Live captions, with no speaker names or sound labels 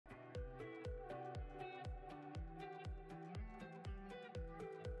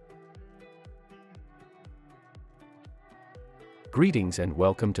Greetings and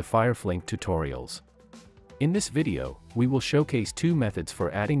welcome to FireFlink Tutorials. In this video, we will showcase two methods for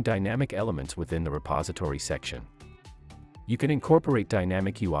adding dynamic elements within the repository section. You can incorporate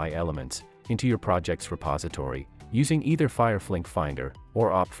dynamic UI elements into your project's repository using either FireFlink Finder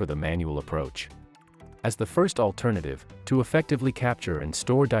or opt for the manual approach. As the first alternative, to effectively capture and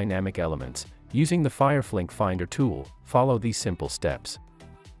store dynamic elements using the FireFlink Finder tool, follow these simple steps.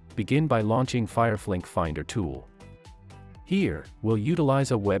 Begin by launching FireFlink Finder tool. Here, we'll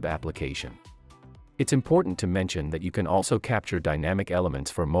utilize a web application. It's important to mention that you can also capture dynamic elements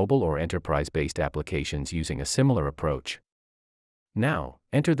for mobile or enterprise-based applications using a similar approach. Now,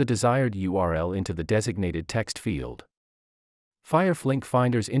 enter the desired URL into the designated text field. FireFlink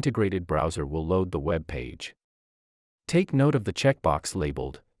Finder's integrated browser will load the web page. Take note of the checkbox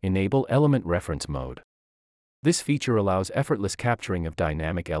labeled Enable Element Reference Mode. This feature allows effortless capturing of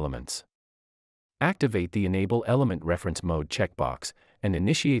dynamic elements. Activate the Enable Element Reference Mode checkbox and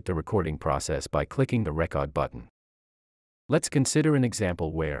initiate the recording process by clicking the Record button. Let's consider an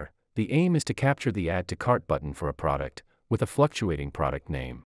example where the aim is to capture the Add to Cart button for a product with a fluctuating product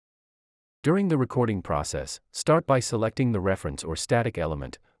name. During the recording process, start by selecting the reference or static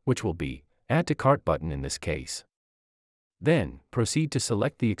element, which will be Add to Cart button in this case. Then, proceed to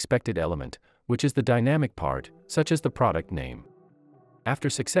select the expected element, which is the dynamic part, such as the product name.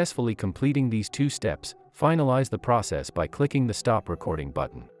 After successfully completing these two steps, finalize the process by clicking the Stop Recording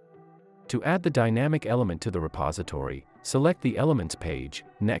button. To add the dynamic element to the repository, select the Elements page.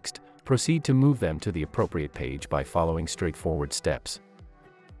 Next, proceed to move them to the appropriate page by following straightforward steps.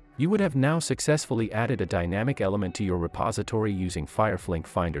 You would have now successfully added a dynamic element to your repository using FireFlink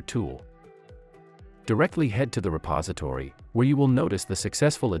Finder tool. Directly head to the repository, where you will notice the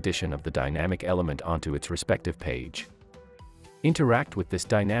successful addition of the dynamic element onto its respective page. Interact with this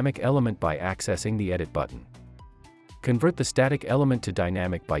dynamic element by accessing the Edit button. Convert the static element to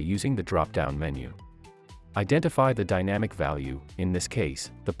dynamic by using the drop-down menu. Identify the dynamic value, in this case,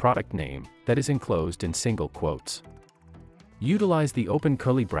 the product name, that is enclosed in single quotes. Utilize the open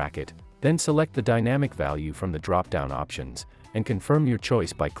curly bracket, then select the dynamic value from the drop-down options, and confirm your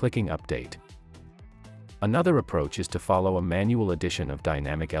choice by clicking Update. Another approach is to follow a manual addition of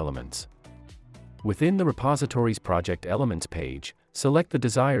dynamic elements. Within the repository's Project Elements page, select the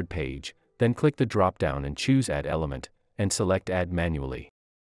desired page, then click the drop-down and choose Add Element, and select Add Manually.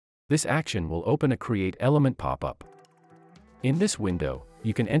 This action will open a Create Element pop-up. In this window,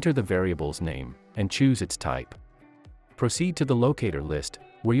 you can enter the variable's name, and choose its type. Proceed to the Locator list,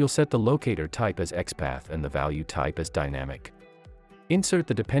 where you'll set the locator type as XPath and the value type as Dynamic. Insert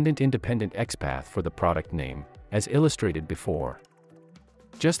the dependent-independent XPath for the product name, as illustrated before.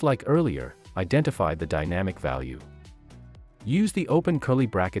 Just like earlier, identify the dynamic value. Use the open curly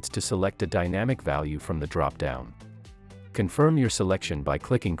brackets to select a dynamic value from the drop-down. Confirm your selection by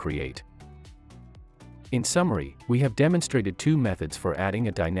clicking Create. In summary, we have demonstrated two methods for adding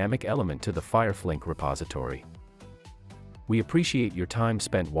a dynamic element to the FireFlink repository. We appreciate your time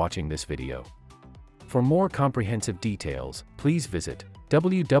spent watching this video. For more comprehensive details, please visit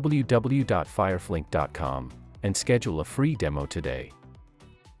www.fireflink.com and schedule a free demo today.